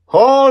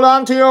Hold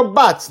on to your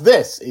butts.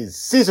 This is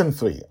Season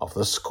 3 of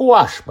the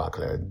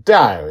Squashbuckler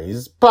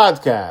Diaries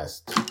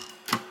podcast.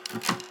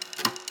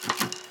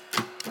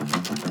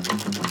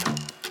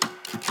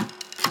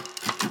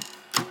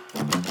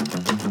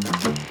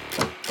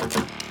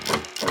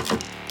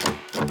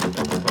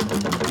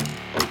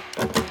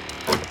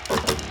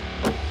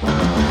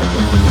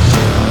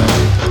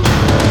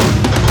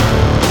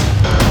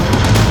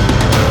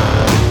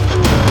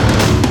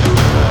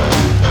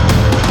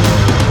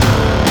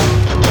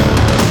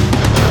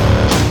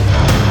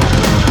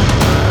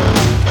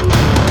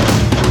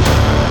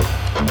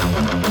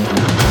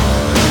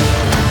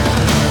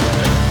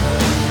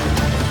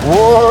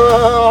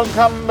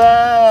 Welcome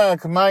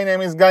back. My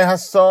name is Guy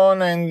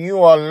Hasson, and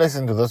you are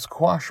listening to the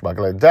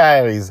Squashbuckler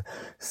Diaries,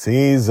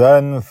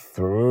 Season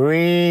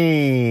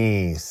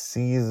 3.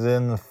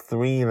 Season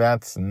 3,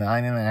 that's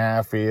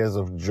 9.5 years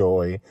of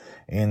joy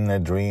in the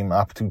dream,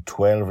 up to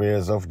 12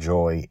 years of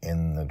joy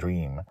in the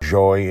dream.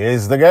 Joy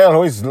is the girl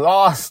who is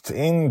lost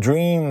in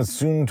dreams,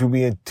 soon to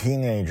be a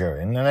teenager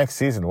in the next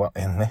season. Well,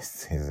 in this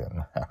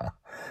season.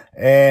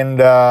 And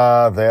they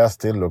are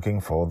still looking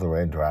for the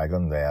Red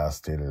Dragon. They are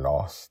still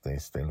lost. They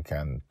still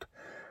can't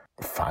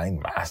find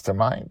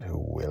Mastermind, who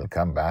will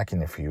come back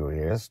in a few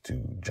years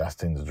to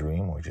Justin's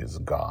dream, which is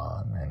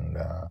gone. And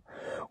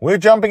we're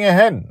jumping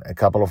ahead a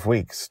couple of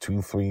weeks,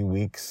 2-3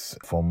 weeks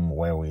from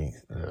where we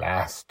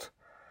last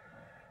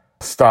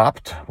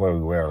stopped, where we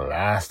were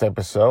last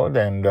episode.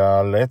 And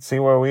let's see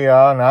where we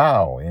are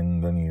now in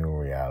the new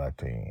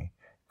reality,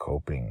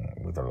 coping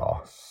with the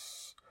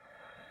loss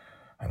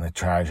and the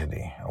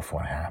tragedy of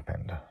what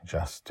happened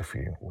just a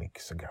few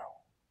weeks ago.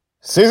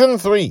 Season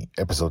 3,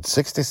 Episode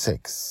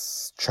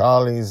 66,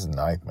 Charlie's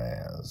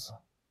Nightmares.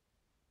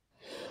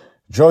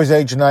 Joy's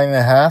age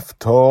 9.5,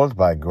 told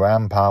by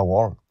Grandpa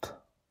Walt.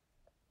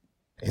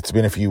 It's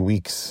been a few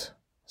weeks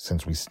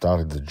since we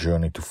started the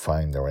journey to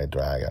find the Red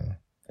Dragon.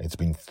 It's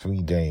been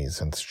 3 days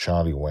since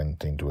Charlie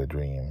went into a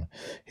dream.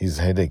 His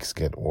headaches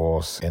get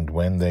worse, and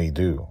when they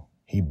do,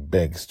 he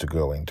begs to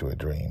go into a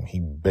dream.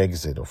 He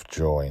begs it of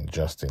Joy and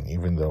Justin,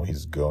 even though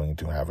he's going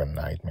to have a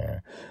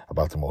nightmare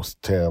about the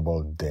most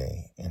terrible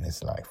day in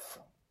his life.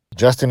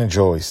 Justin and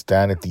Joy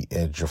stand at the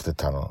edge of the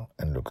tunnel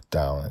and look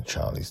down at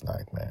Charlie's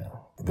nightmare.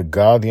 The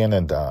Guardian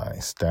and I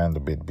stand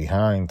a bit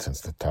behind since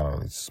the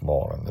tunnel is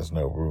small and there's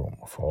no room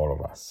for all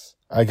of us.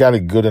 I got a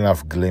good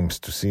enough glimpse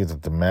to see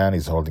that the man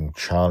is holding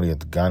Charlie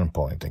at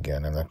gunpoint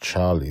again and that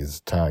Charlie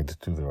is tied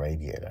to the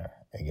radiator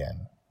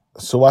again.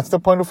 So what's the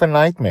point of a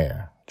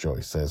nightmare?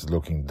 Joy says,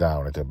 looking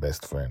down at her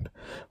best friend.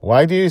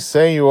 Why do you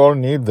say you all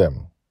need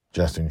them?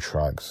 Justin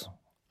shrugs.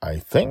 I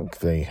think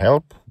they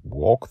help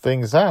walk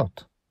things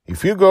out.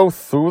 If you go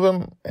through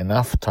them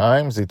enough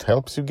times, it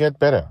helps you get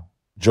better.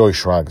 Joy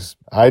shrugs.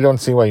 I don't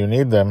see why you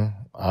need them.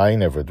 I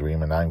never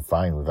dream and I'm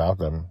fine without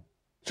them.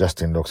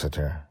 Justin looks at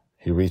her.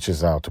 He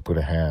reaches out to put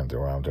a hand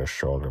around her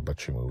shoulder, but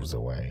she moves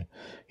away.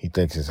 He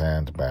takes his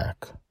hand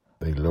back.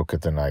 They look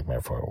at the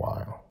nightmare for a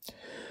while.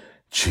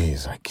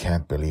 Jeez, I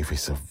can't believe he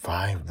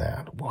survived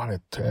that. What a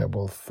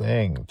terrible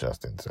thing,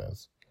 Justin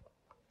says.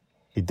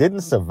 He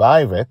didn't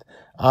survive it.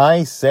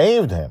 I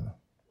saved him.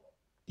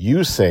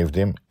 You saved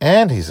him,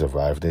 and he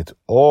survived it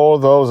all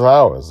those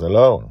hours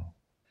alone.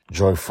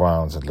 Joy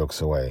frowns and looks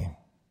away.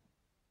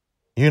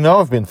 You know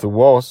I've been through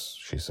worse,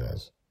 she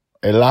says.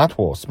 A lot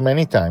worse,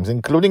 many times,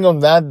 including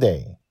on that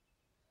day.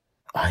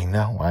 I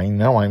know.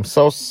 I'm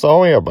so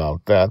sorry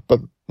about that,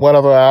 but what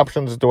other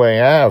options do I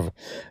have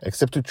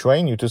except to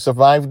train you to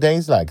survive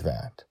days like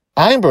that?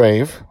 I'm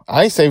brave.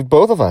 I saved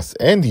both of us,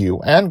 and you,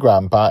 and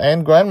Grandpa,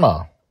 and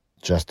Grandma.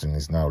 Justin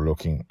is now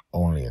looking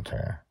only at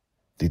her.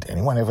 Did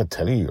anyone ever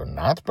tell you you're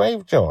not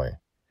brave, Joy?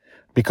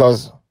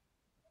 Because...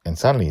 And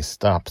suddenly he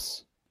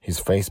stops. His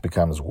face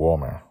becomes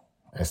warmer,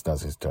 as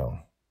does his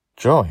tone.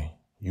 Joy,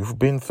 you've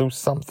been through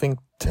something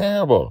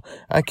terrible.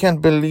 I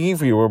can't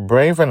believe you were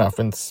brave enough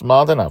and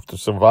smart enough to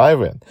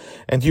survive it.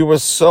 And you were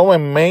so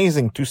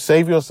amazing to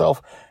save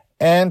yourself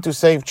and to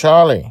save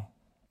Charlie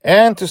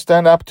and to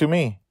stand up to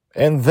me.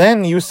 And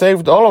then you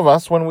saved all of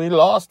us when we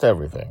lost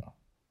everything.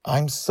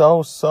 I'm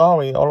so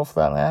sorry all of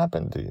that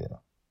happened to you.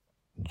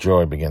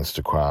 Joy begins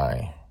to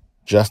cry.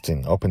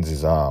 Justin opens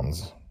his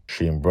arms.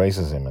 She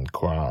embraces him and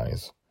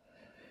cries.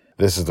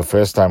 This is the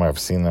first time I've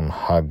seen them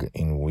hug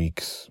in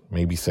weeks,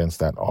 maybe since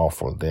that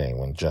awful day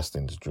when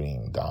Justin's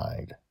dream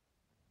died.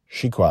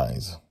 She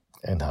cries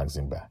and hugs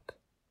him back.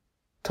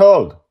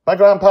 Told by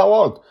Grandpa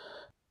Walt.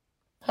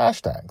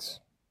 Hashtags.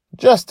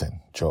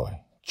 Justin, Joy,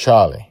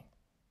 Charlie.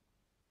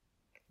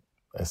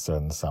 A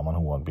certain someone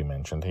who won't be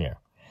mentioned here.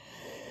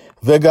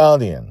 The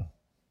Guardian.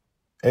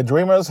 A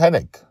dreamer's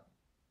headache.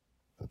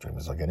 The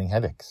dreamers are getting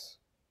headaches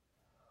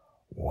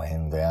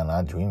when they are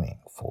not dreaming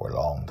for a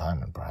long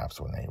time and perhaps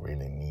when they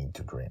really need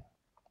to dream.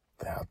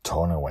 They are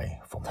torn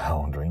away from their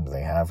own dreams. They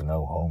have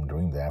no home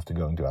dream. They have to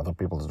go into other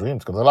people's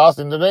dreams because they're lost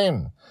in the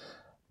dream.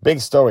 Big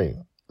story.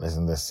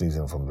 Listen to this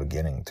season from the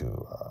beginning to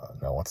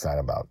know what's that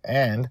about.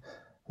 And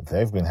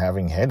they've been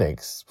having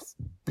headaches.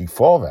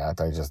 Before that,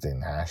 I just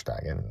didn't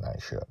hashtag it, and I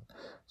should.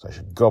 So I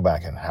should go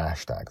back and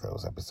hashtag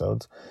those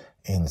episodes.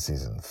 In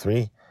season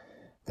 3,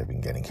 they've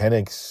been getting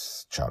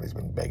headaches. Charlie's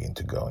been begging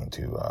to go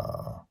into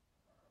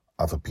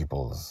other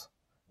people's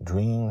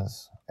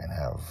dreams and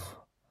have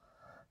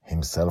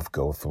himself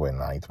go through a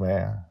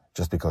nightmare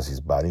just because his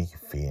body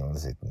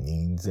feels it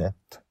needs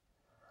it.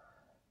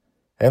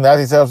 And that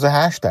deserves a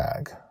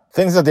hashtag.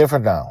 Things are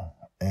different now,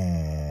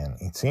 and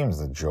it seems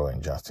that Joy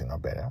and Justin are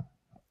better.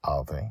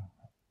 Are they?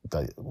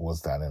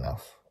 Was that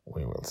enough?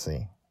 We will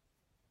see.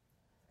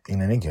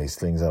 In any case,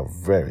 things are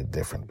very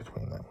different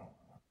between them.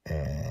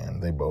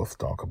 And they both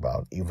talk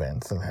about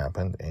events that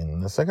happened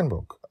in the second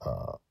book,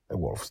 A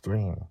Wolf's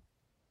Dream,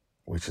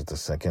 which is the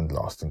second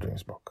Lost in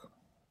Dreams book.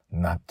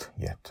 Not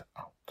yet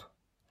out.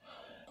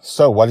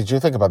 So, what did you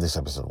think about this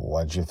episode?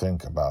 What did you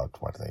think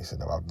about what they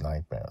said about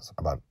nightmares,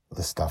 about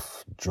the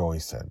stuff Joy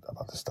said,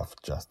 about the stuff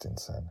Justin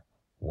said?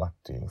 What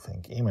do you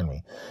think? Email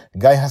me,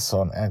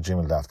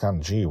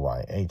 GuyHasson@gmail.com,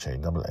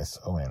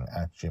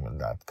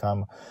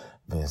 GuyHasson@gmail.com.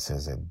 This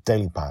is a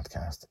daily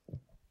podcast.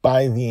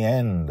 By the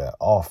end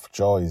of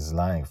Joy's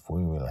life,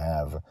 we will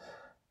have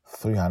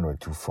 300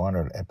 to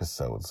 400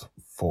 episodes.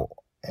 For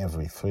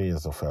every 3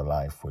 years of her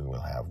life, we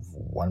will have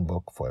one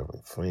book for every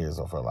 3 years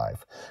of her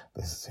life.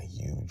 This is a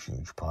huge,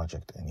 huge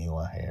project, and you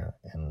are here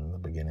in the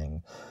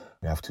beginning.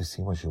 You have to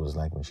see what she was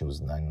like when she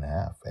was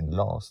 9.5 and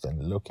lost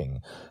and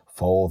looking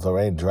for the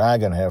red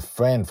dragon, her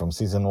friend from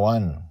season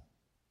 1,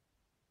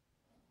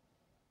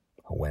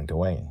 who went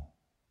away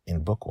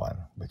in book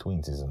 1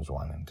 between seasons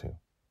 1 and 2.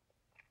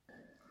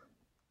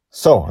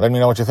 So, let me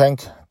know what you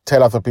think.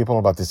 Tell other people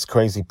about this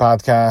crazy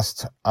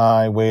podcast.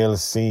 I will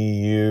see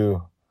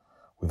you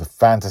with a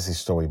fantasy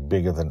story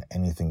bigger than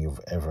anything you've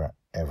ever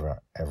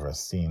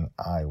seen.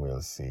 I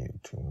will see you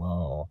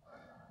tomorrow.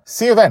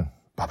 See you then.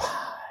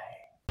 Bye-bye.